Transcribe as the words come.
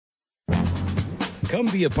Come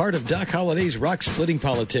be a part of Doc Holliday's Rock Splitting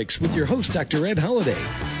Politics with your host, Dr. Ed Holliday.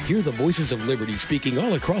 Hear the voices of liberty speaking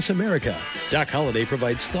all across America. Doc Holliday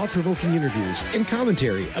provides thought-provoking interviews and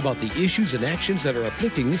commentary about the issues and actions that are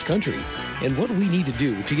afflicting this country and what we need to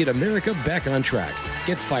do to get America back on track.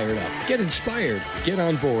 Get fired up, get inspired, get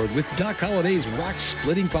on board with Doc Holliday's Rock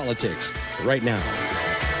Splitting Politics right now.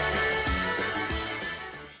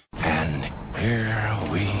 And here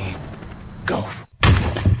we go.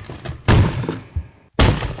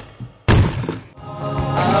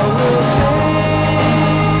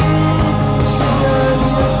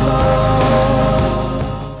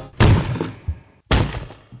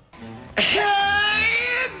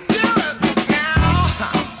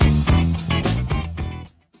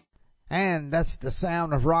 And that's the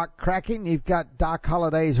sound of rock cracking. You've got Doc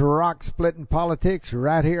Holliday's Rock Splitting Politics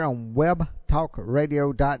right here on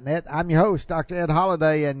webtalkradio.net. I'm your host, Dr. Ed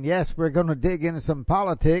Holliday, and yes, we're going to dig into some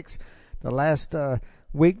politics. The last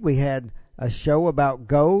week we had a show about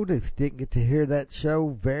gold. If you didn't get to hear that show,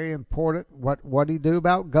 very important. What do you do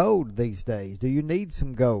about gold these days? Do you need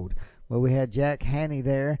some gold? Well, we had Jack Haney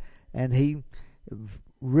there, and he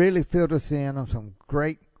really filled us in on some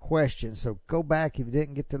great questions. So go back, if you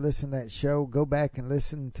didn't get to listen to that show, go back and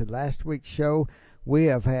listen to last week's show. We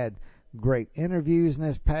have had great interviews in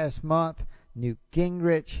this past month. Newt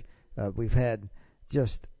Gingrich. We've had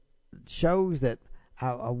just shows that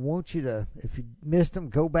I want you to, if you missed them,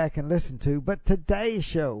 go back and listen to. But today's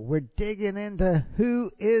show, we're digging into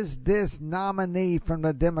who is this nominee from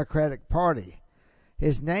the Democratic Party.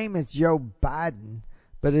 His name is Joe Biden,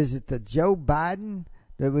 but is it the Joe Biden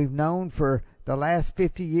that we've known for the last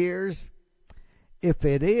 50 years? If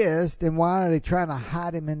it is, then why are they trying to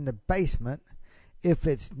hide him in the basement? If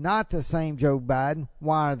it's not the same Joe Biden,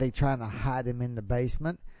 why are they trying to hide him in the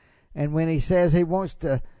basement? And when he says he wants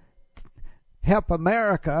to help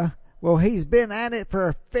America, well, he's been at it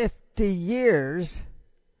for 50 years.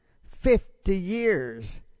 50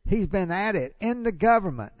 years. He's been at it in the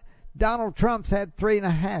government. Donald Trump's had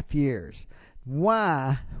 3.5 years.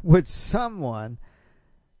 Why would someone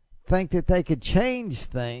think that they could change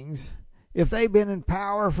things if they've been in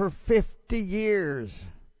power for 50 years?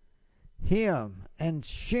 Him and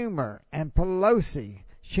Schumer and Pelosi.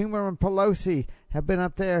 Schumer and Pelosi have been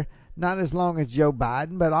up there not as long as Joe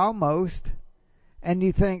Biden, but almost. And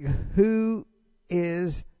you think, who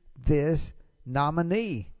is this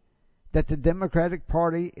nominee that the Democratic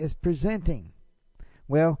Party is presenting?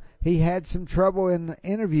 Well, he had some trouble in the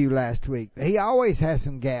interview last week. He always has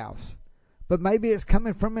some gaffes. But maybe it's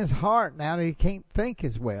coming from his heart now that he can't think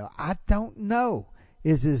as well. I don't know.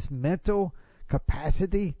 Is his mental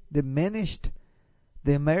capacity diminished?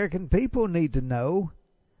 The American people need to know.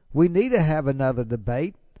 We need to have another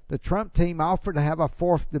debate. The Trump team offered to have a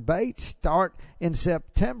fourth debate start in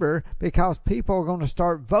September because people are going to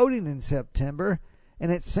start voting in September.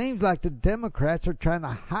 And it seems like the Democrats are trying to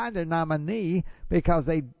hide their nominee because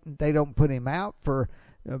they don't put him out for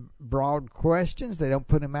broad questions. They don't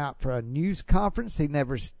put him out for a news conference. He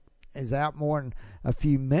never is out more than a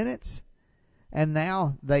few minutes. And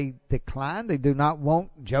now they decline. They do not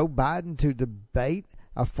want Joe Biden to debate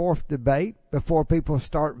a fourth debate before people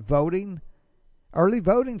start voting. Early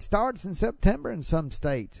voting starts in September in some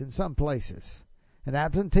states, in some places. And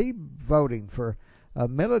absentee voting for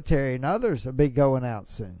military and others will be going out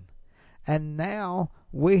soon. And now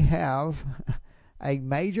we have a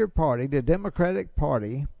major party, the Democratic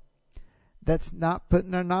Party, that's not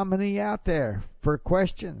putting their nominee out there for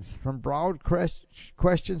questions, from broad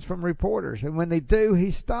questions from reporters. And when they do,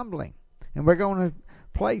 he's stumbling. And we're going to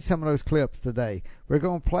play some of those clips today. We're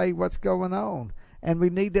going to play what's going on. And we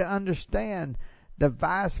need to understand the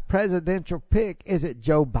vice presidential pick. Is it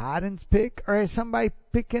Joe Biden's pick, or is somebody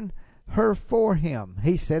picking her for him?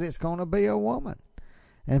 He said it's going to be a woman.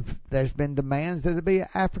 And there's been demands that it be an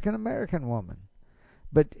African-American woman.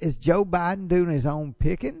 But is Joe Biden doing his own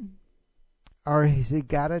picking? Or has he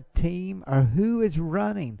got a team? Or who is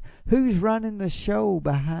running? Who's running the show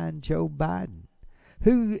behind Joe Biden?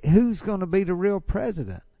 Who's going to be the real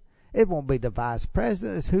president? It won't be the vice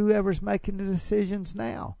president. It's whoever's making the decisions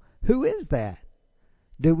now. Who is that?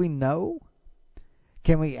 Do we know?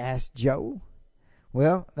 Can we ask Joe?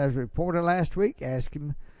 Well, there's a reporter last week asked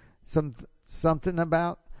him something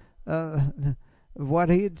about what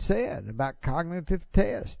he had said about cognitive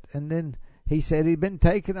tests. And then he said he'd been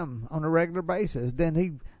taking them on a regular basis. Then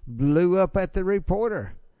he blew up at the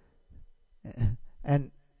reporter.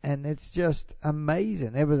 And it's just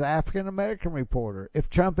amazing. It was an African-American reporter. If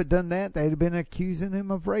Trump had done that, they'd have been accusing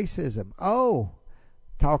him of racism. Oh,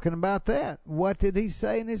 talking about that. What did he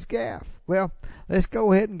say in his gaffe? Well, let's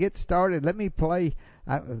go ahead and get started. Let me play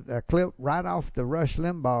a clip right off the Rush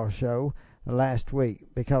Limbaugh show last week,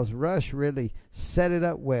 because Rush really set it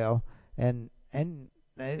up well, and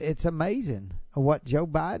it's amazing what Joe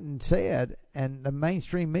Biden said, and the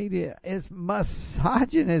mainstream media is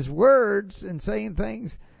massaging his words and saying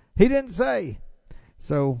things he didn't say.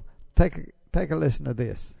 So take a listen to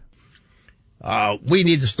this. We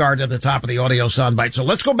need to start at the top of the audio soundbite. So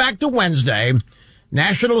let's go back to Wednesday.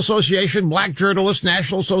 National Association Black Journalists,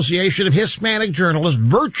 National Association of Hispanic Journalists,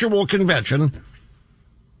 virtual convention.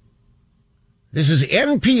 This is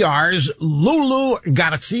NPR's Lulu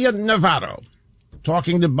Garcia Navarro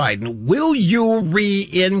talking to Biden. Will you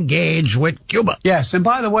re-engage with Cuba? Yes, and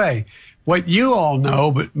by the way, what you all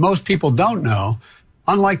know, but most people don't know,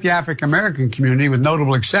 unlike the African-American community, with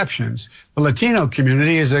notable exceptions, the Latino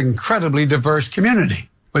community is an incredibly diverse community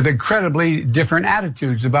with incredibly different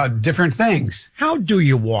attitudes about different things. How do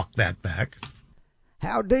you walk that back?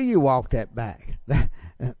 How do you walk that back?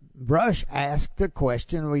 Rush asked the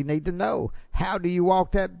question we need to know. How do you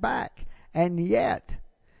walk that back? And yet,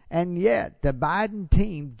 the Biden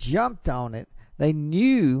team jumped on it. They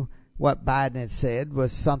knew what Biden had said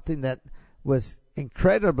was something that was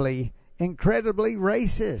incredibly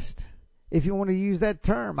racist. If you want to use that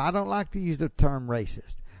term. I don't like to use the term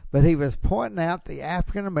racist. But he was pointing out the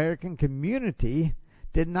African American community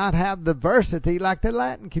did not have diversity like the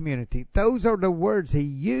Latin community. Those are the words he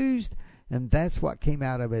used, and that's what came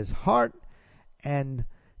out of his heart. And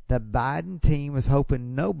the Biden team was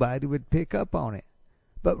hoping nobody would pick up on it.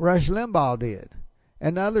 But Rush Limbaugh did,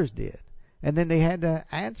 and others did. And then they had to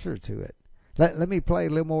answer to it. Let me play a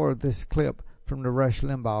little more of this clip from the Rush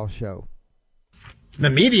Limbaugh show. The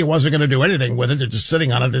media wasn't going to do anything with it. They're just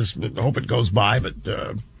sitting on it. Just hope it goes by. But,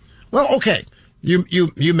 well, okay.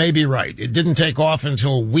 You may be right. It didn't take off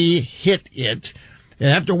until we hit it. And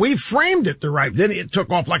after we framed it then it took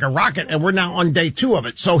off like a rocket, and we're now on day 2 of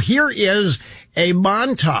it. So here is a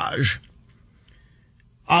montage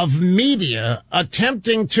of media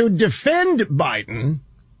attempting to defend Biden.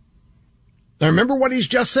 Now, remember what he's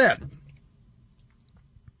just said.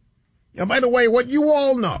 Now, by the way, what you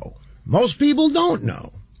all know, most people don't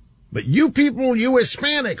know, but you people, you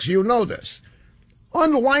Hispanics, you know this.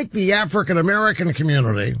 Unlike the African American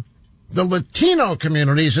community, the Latino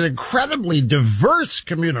community is an incredibly diverse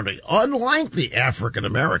community, unlike the African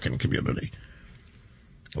American community.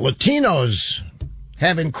 Latinos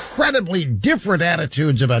have incredibly different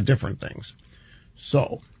attitudes about different things.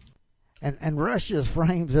 So. And Rush just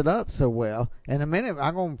frames it up so well. In a minute,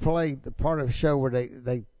 I'm going to play the part of the show where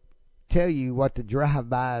they tell you what the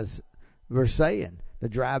drive-bys were saying. The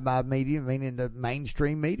drive-by media, meaning the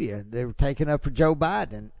mainstream media. They were taking up for Joe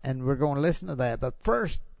Biden, and we're going to listen to that. But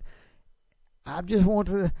first, I just want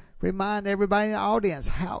to remind everybody in the audience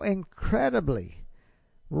how incredibly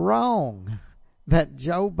wrong that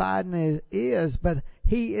Joe Biden is, but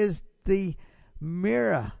he is the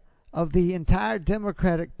mirror of the entire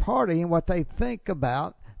Democratic Party and what they think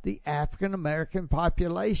about the African American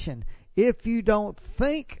population. If you don't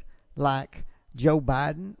think like Joe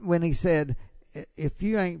Biden when he said, if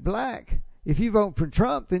you ain't black, if you vote for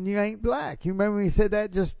Trump, then you ain't black. You remember when he said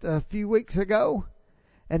that just a few weeks ago?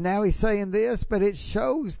 And now he's saying this, but it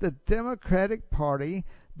shows the Democratic Party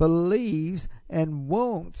believes and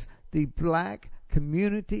wants the black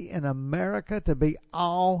community in America to be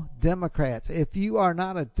all Democrats. If you are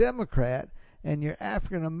not a Democrat and you're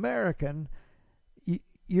African American,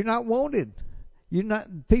 you're not wanted.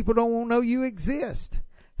 People don't want to know you exist.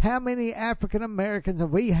 How many African Americans have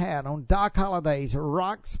we had on Doc Holliday's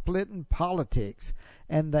Rock Splitting Politics?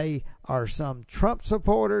 And they are some Trump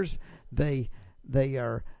supporters. They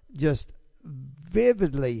are just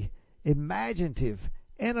vividly imaginative,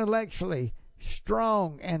 intellectually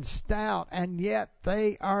strong and stout, and yet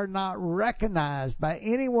they are not recognized by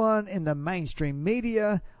anyone in the mainstream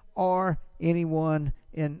media or anyone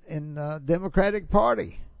in the Democratic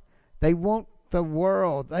Party. They want the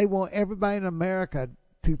world, they want everybody in America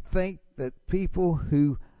to think that people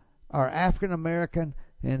who are African American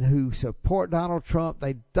and who support Donald Trump,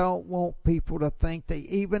 they don't want people to think they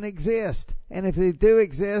even exist. And if they do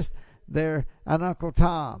exist, they're an Uncle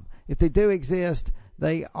Tom. If they do exist,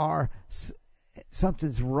 they are,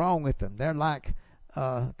 something's wrong with them. They're like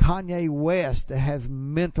Kanye West that has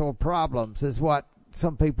mental problems, is what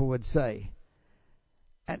some people would say.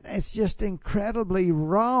 And it's just incredibly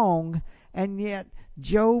wrong. And yet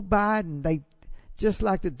Joe Biden, they, just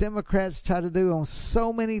like the Democrats try to do on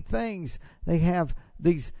so many things, they have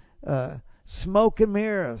these smoke and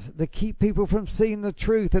mirrors that keep people from seeing the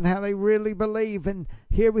truth and how they really believe. And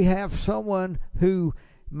here we have someone who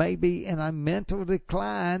may be in a mental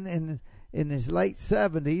decline in his late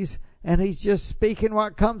 70s, and he's just speaking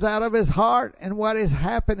what comes out of his heart. And what is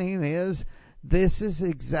happening is this is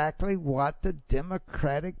exactly what the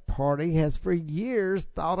Democratic Party has for years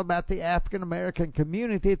thought about the African American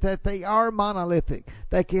community, that they are monolithic.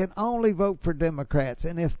 They can only vote for Democrats.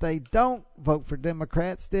 And if they don't vote for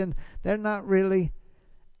Democrats, then they're not really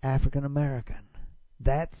African American.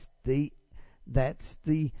 That's the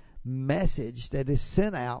message that is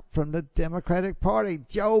sent out from the Democratic Party.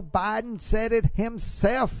 Joe Biden said it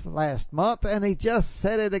himself last month, and he just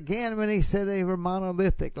said it again when he said they were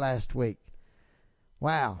monolithic last week.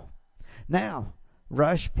 Wow. Now,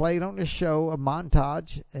 Rush played on the show a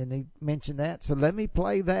montage, and he mentioned that. So let me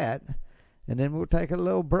play that, and then we'll take a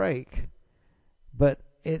little break. But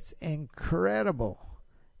it's incredible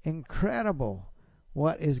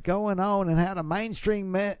what is going on and how the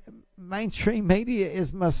mainstream media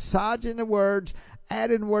is massaging the words,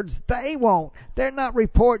 adding words they want. They're not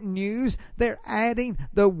reporting news. They're adding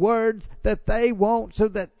the words that they want so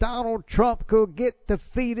that Donald Trump could get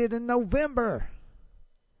defeated in November.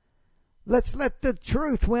 Let's let the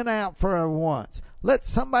truth win out for once. Let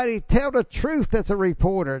somebody tell the truth that's a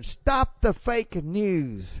reporter. Stop the fake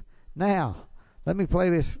news. Now, let me play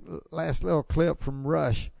this last little clip from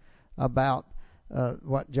Rush about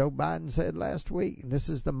what Joe Biden said last week. This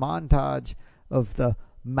is the montage of the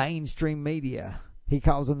mainstream media. He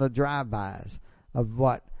calls them the drive-bys of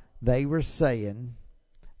what they were saying,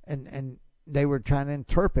 and they were trying to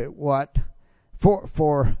interpret what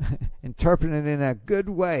for interpreting it in a good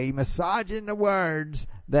way, massaging the words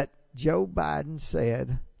that Joe Biden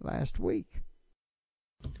said last week.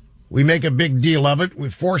 We make a big deal of it. We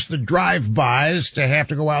force the drive-bys to have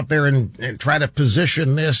to go out there and try to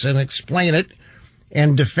position this and explain it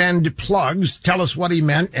and defend plugs, tell us what he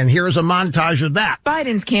meant, and here's a montage of that.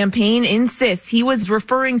 Biden's campaign insists he was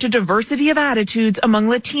referring to diversity of attitudes among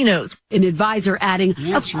Latinos. An advisor adding,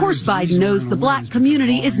 of course Biden knows the black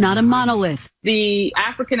community is not a monolith. The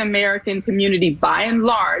African American community, by and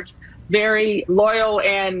large, very loyal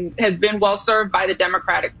and has been well served by the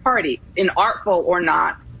Democratic Party, inartful or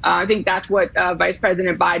not. I think that's what Vice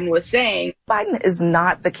President Biden was saying. Biden is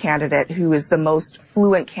not the candidate who is the most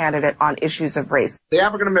fluent candidate on issues of race. The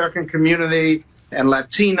African-American community and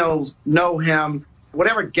Latinos know him.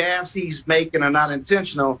 Whatever gaffes he's making are not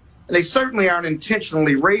intentional, and they certainly aren't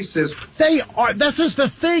intentionally racist. They are. This is the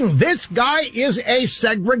thing. This guy is a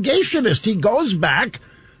segregationist. He goes back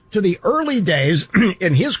to the early days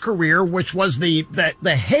in his career, which was the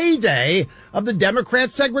heyday of the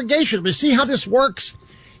Democrat segregation. But see how this works?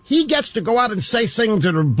 He gets to go out and say things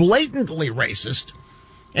that are blatantly racist.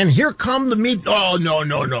 And here come the media. Oh,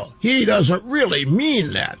 no. He doesn't really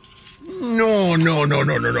mean that. No.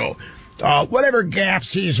 Whatever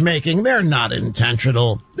gaffes he's making, they're not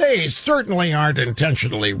intentional. They certainly aren't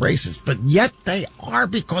intentionally racist, but yet they are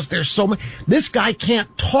because there's so many. This guy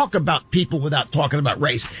can't talk about people without talking about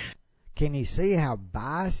race. Can you see how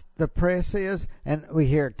biased the press is? And we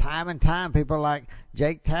hear time and time people like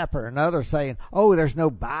Jake Tapper and others saying, oh, there's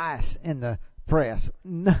no bias in the press.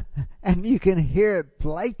 No, and you can hear it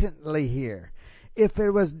blatantly here. If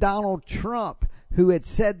it was Donald Trump who had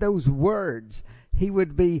said those words, he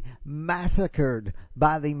would be massacred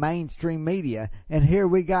by the mainstream media. And here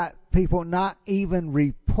we got people not even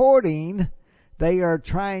reporting. They are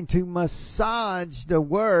trying to massage the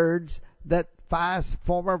words that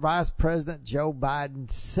former Vice President Joe Biden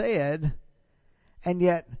said. And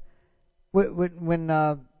yet, when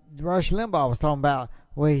Rush Limbaugh was talking about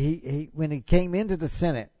when he came into the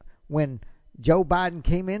Senate, when Joe Biden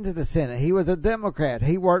came into the Senate, he was a Democrat.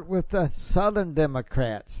 He worked with the Southern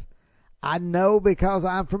Democrats. I know because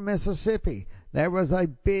I'm from Mississippi. There was a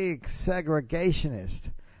big segregationist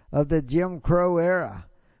of the Jim Crow era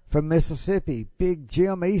from Mississippi, Big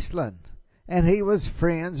Jim Eastland. And he was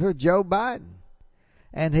friends with Joe Biden.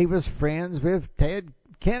 And he was friends with Ted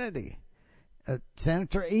Kennedy.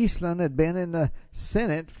 Senator Eastland had been in the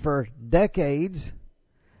Senate for decades.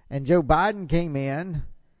 And Joe Biden came in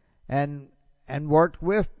and worked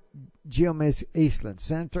with Jim Eastland,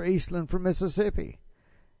 Senator Eastland from Mississippi.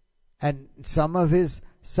 And some of his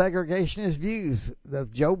segregationist views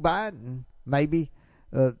of Joe Biden, maybe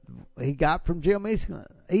he got from Jim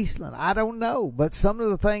Eastland. I don't know. But some of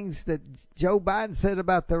the things that Joe Biden said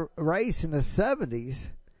about the race in the 70s,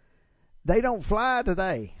 they don't fly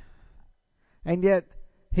today. And yet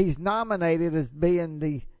he's nominated as being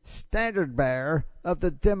the standard bearer of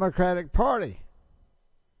the Democratic Party.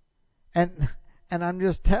 And I'm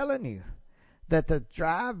just telling you that the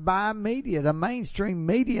drive-by media, the mainstream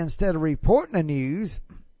media, instead of reporting the news,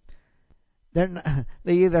 they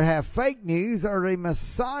either have fake news or they're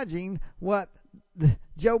massaging what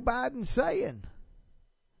Joe Biden's saying.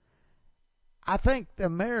 I think the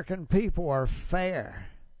American people are fair,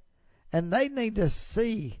 and they need to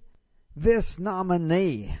see this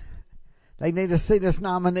nominee. They need to see this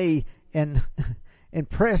nominee in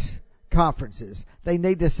press conferences. They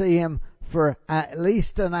need to see him for at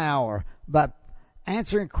least an hour, but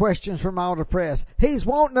answering questions from all the press. He's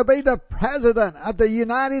wanting to be the president of the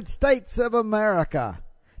United States of America.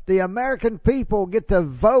 The American people get to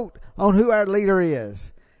vote on who our leader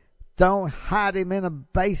is. Don't hide him in a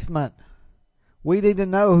basement. We need to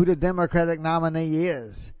know who the Democratic nominee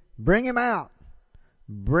is. Bring him out.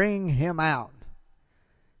 Bring him out.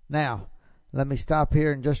 Now, let me stop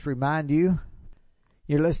here and just remind you,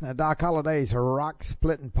 you're listening to Doc Holliday's Rock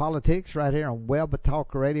Splitting Politics right here on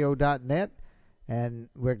webtalkradio.net, and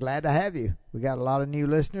we're glad to have you. We got a lot of new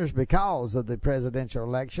listeners because of the presidential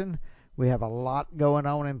election. We have a lot going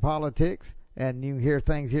on in politics, and you hear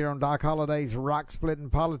things here on Doc Holliday's Rock Splitting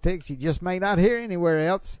Politics you just may not hear anywhere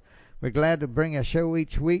else. We're glad to bring a show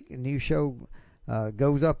each week. A new show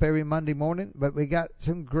goes up every Monday morning, but we got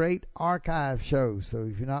some great archive shows. So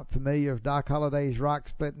if you're not familiar with Doc Holliday's Rock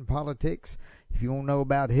Splitting Politics, if you want to know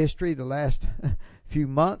about history, the last few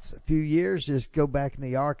months, a few years, just go back in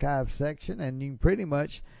the archive section, and you can pretty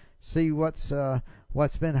much see what's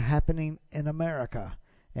been happening in America.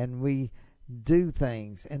 And we do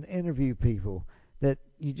things and interview people that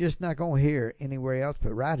you're just not going to hear anywhere else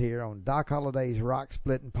but right here on Doc Holliday's Rock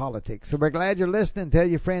Splitting Politics. So we're glad you're listening. Tell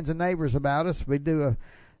your friends and neighbors about us. We do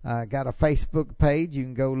got a Facebook page. You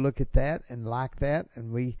can go look at that and like that.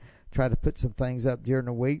 And we try to put some things up during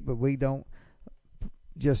the week, but we don't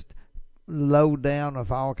just load down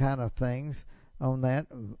of all kind of things on that.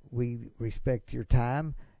 We respect your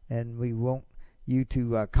time, and we want you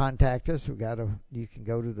to contact us. You can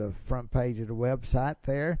go to the front page of the website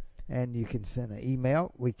there, and you can send an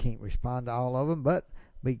email. We can't respond to all of them, but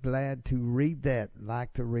be glad to read that.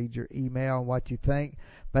 Like to read your email and what you think.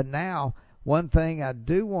 But now, one thing I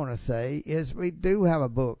do want to say is we do have a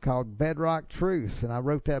book called Bedrock Truths, and I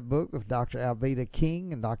wrote that book with Dr. Alveda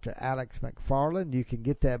King and Dr. Alex McFarland. You can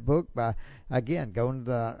get that book by, again, going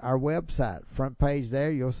to our website. Front page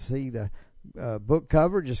there, you'll see the book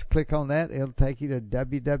cover. Just click on that. It'll take you to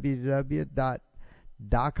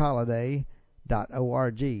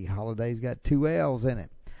www.docholliday.org. Holiday's got 2 L's in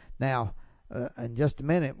it. Now, in just a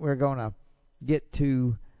minute, we're going to get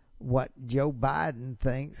to what Joe Biden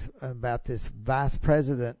thinks about this vice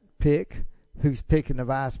president pick, who's picking the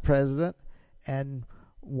vice president, and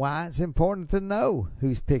why it's important to know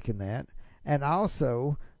who's picking that. And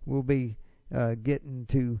also, we'll be getting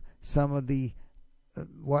to some of the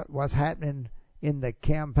what's happening in the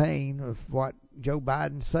campaign of what Joe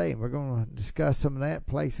Biden's saying. We're going to discuss some of that,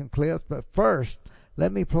 play some clips. But first,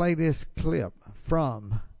 let me play this clip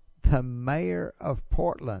from the mayor of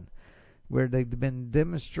Portland, where they've been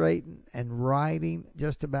demonstrating and rioting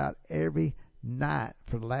just about every night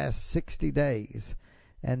for the last 60 days.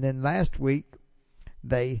 And then last week,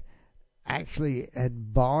 they actually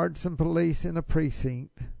had barred some police in a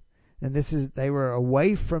precinct. And they were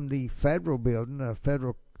away from the federal building, the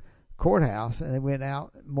federal courthouse, and they went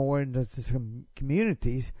out more into some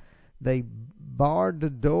communities. They barred the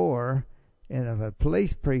door in a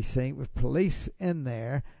police precinct with police in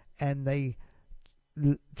there, and they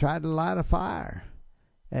tried to light a fire,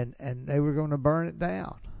 and they were going to burn it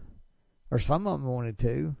down, or some of them wanted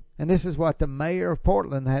to. And this is what the mayor of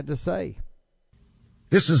Portland had to say.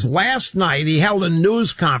 This is last night. He held a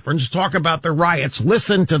news conference to talk about the riots.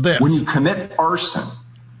 Listen to this. When you commit arson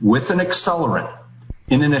with an accelerant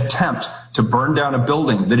in an attempt to burn down a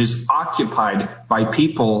building that is occupied by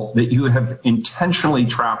people that you have intentionally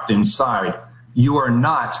trapped inside, you are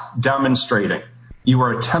not demonstrating. You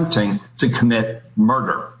are attempting to commit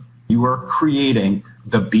murder. You are creating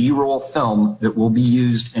the B-roll film that will be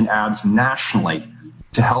used in ads nationally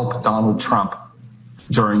to help Donald Trump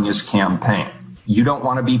during his campaign. You don't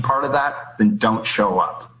want to be part of that? Then don't show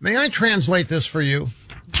up. May I translate this for you?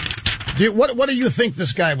 What do you think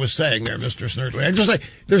this guy was saying there, Mr. Snerdley? I just say,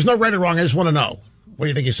 there's no right or wrong. I just want to know. What do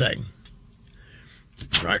you think he's saying?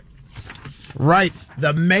 Right.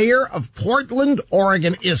 The mayor of Portland,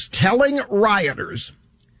 Oregon, is telling rioters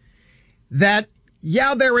that,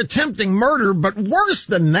 yeah, they're attempting murder, but worse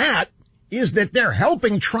than that is that they're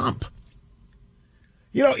helping Trump.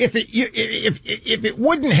 You know, if it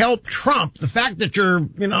wouldn't help Trump, the fact that you're,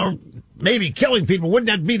 maybe killing people, wouldn't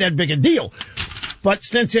that be that big a deal? But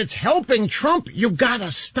since it's helping Trump, you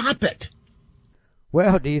gotta stop it.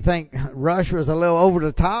 Well, do you think Rush was a little over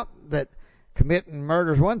the top? That committing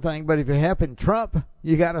murder is one thing, but if you're helping Trump,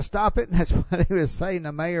 you gotta stop it. And that's what he was saying,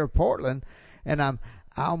 the mayor of Portland. And I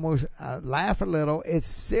almost laugh a little. It's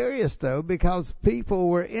serious though, because people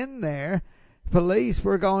were in there police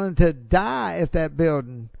were going to die if that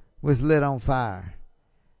building was lit on fire.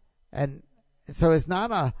 And so it's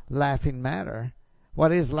not a laughing matter.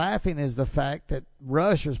 What is laughing is the fact that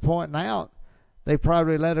Rush was pointing out they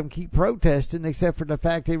probably let him keep protesting, except for the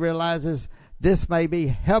fact he realizes this may be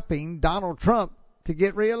helping Donald Trump to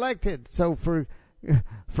get reelected. So for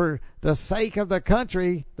the sake of the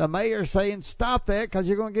country, the mayor's saying stop that because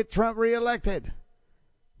you're going to get Trump reelected.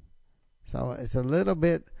 So it's a little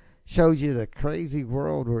bit, shows you the crazy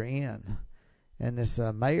world we're in. And this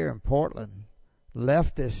mayor in Portland,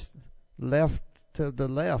 leftist, left to the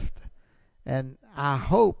left. And I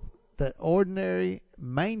hope that ordinary,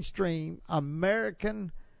 mainstream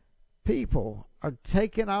American people are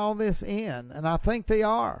taking all this in, and I think they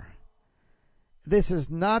are. This is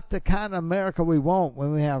not the kind of America we want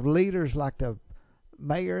when we have leaders like the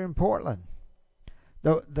mayor in Portland,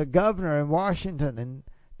 the governor in Washington, and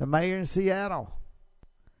the mayor in Seattle.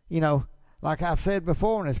 You know, like I've said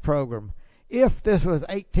before in this program, if this was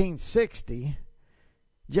 1860,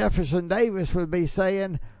 Jefferson Davis would be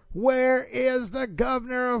saying, "Where is the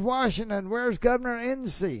governor of Washington? Where's Governor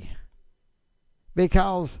Inslee?"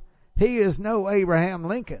 Because he is no Abraham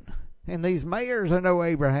Lincoln, and these mayors are no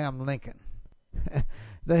Abraham Lincoln.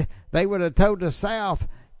 They would have told the South,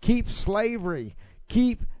 keep slavery,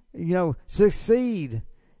 keep, succeed.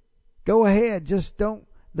 Go ahead, just don't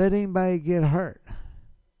let anybody get hurt.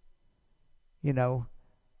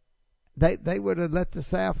 They would have let the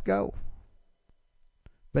South go.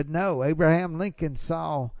 But no, Abraham Lincoln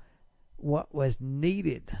saw what was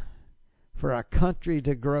needed for a country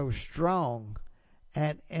to grow strong,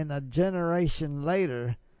 and in a generation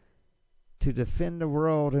later to defend the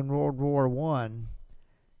world in World War I,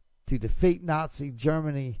 to defeat Nazi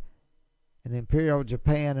Germany and Imperial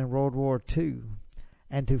Japan in World War II,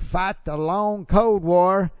 and to fight the long Cold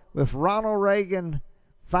War with Ronald Reagan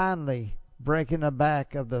finally breaking the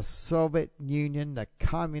back of the Soviet Union, the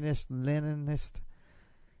communist Leninist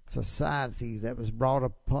society that was brought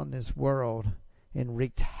upon this world and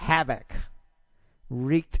wreaked havoc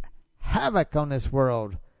on this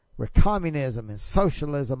world, where communism and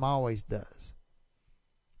socialism always does.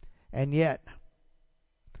 And yet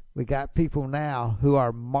we got people now who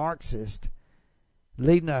are Marxist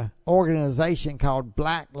leading an organization called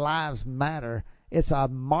Black Lives Matter. It's a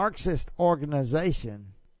Marxist organization,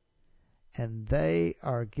 and they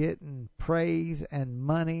are getting praise and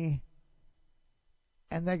money,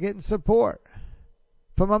 and they're getting support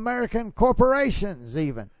from American corporations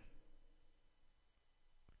even.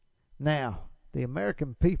 Now, the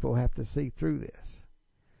American people have to see through this.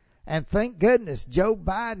 And thank goodness Joe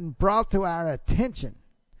Biden brought to our attention.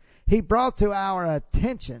 He brought to our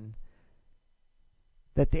attention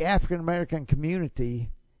that the African American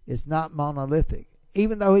community is not monolithic.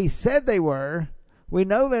 Even though he said they were, we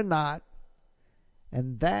know they're not.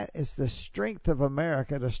 And that is the strength of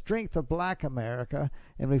America, the strength of Black America.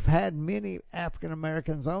 And we've had many African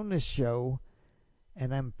Americans on this show,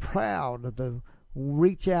 and I'm proud of the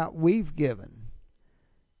reach out we've given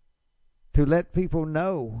to let people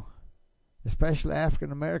know, especially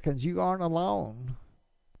African Americans, you aren't alone.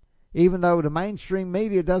 Even though the mainstream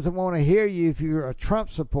media doesn't want to hear you if you're a Trump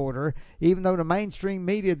supporter, even though the mainstream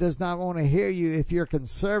media does not want to hear you if you're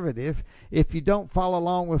conservative, if you don't follow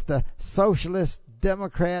along with the socialist,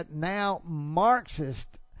 Democrat, now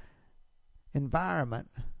Marxist environment,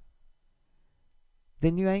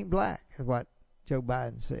 then you ain't black, is what Joe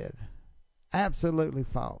Biden said. Absolutely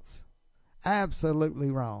false.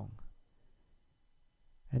 Absolutely wrong.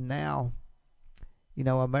 And now,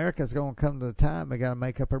 America's going to come to the time they got to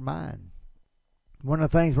make up her mind. One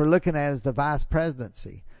of the things we're looking at is the vice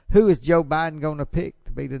presidency. Who is Joe Biden going to pick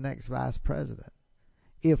to be the next vice president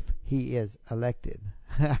if he is elected?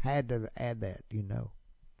 I had to add that,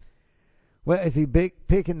 Well, is he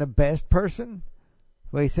picking the best person?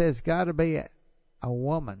 Well, he says it's got to be a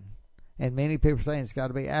woman. And many people are saying it's got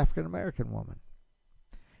to be an African-American woman.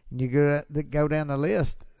 And you go down the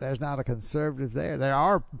list, there's not a conservative there. There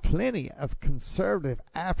are plenty of conservative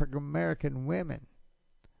African-American women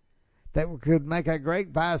that could make a great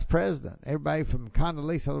vice president. Everybody from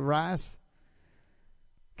Condoleezza Rice,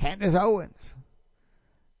 Candace Owens.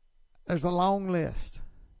 There's a long list.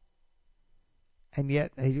 And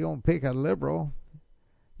yet he's going to pick a liberal.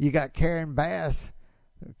 You got Karen Bass,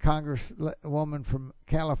 Congresswoman from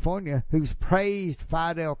California, who's praised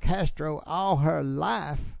Fidel Castro all her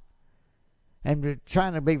life. And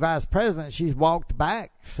trying to be vice president, she's walked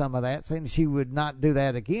back some of that, saying she would not do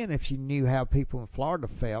that again if she knew how people in Florida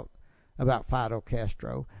felt about Fidel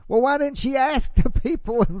Castro. Well, why didn't she ask the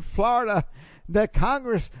people in Florida, the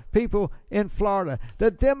Congress people in Florida,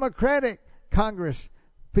 the Democratic Congress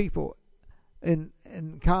people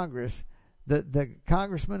in Congress, the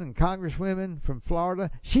congressmen and congresswomen from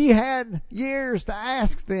Florida, she had years to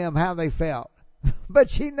ask them how they felt. But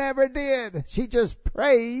she never did. She just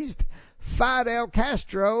praised Fidel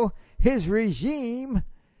Castro, his regime,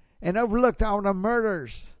 and overlooked all the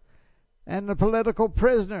murders and the political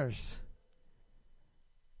prisoners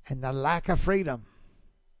and the lack of freedom.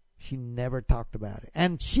 She never talked about it.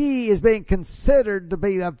 And she is being considered to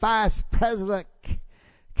be a vice president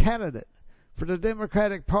candidate for the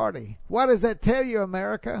Democratic Party. What does that tell you,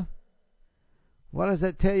 America? What does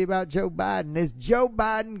that tell you about Joe Biden? Is Joe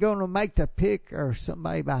Biden going to make the pick, or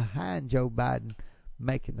somebody behind Joe Biden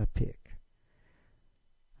making the pick?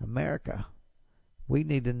 America, we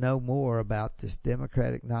need to know more about this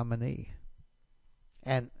Democratic nominee.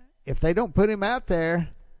 And if they don't put him out there,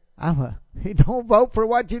 you don't vote for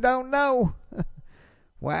what you don't know.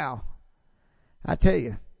 Wow. I tell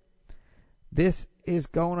you, this is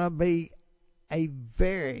going to be a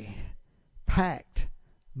very packed,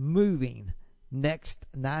 moving next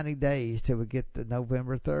 90 days till we get to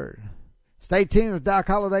November 3rd. Stay tuned with Doc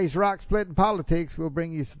Holliday's Rock Splitting Politics. We'll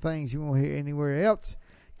bring you some things you won't hear anywhere else.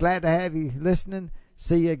 Glad to have you listening.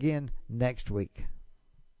 See you again next week.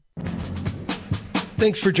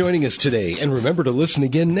 Thanks for joining us today, and remember to listen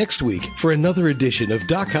again next week for another edition of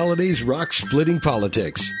Doc Holliday's Rock Splitting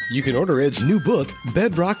Politics. You can order Ed's new book,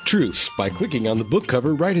 Bedrock Truths, by clicking on the book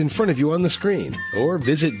cover right in front of you on the screen, or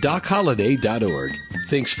visit DocHolliday.org.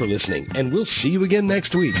 Thanks for listening, and we'll see you again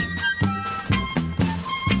next week.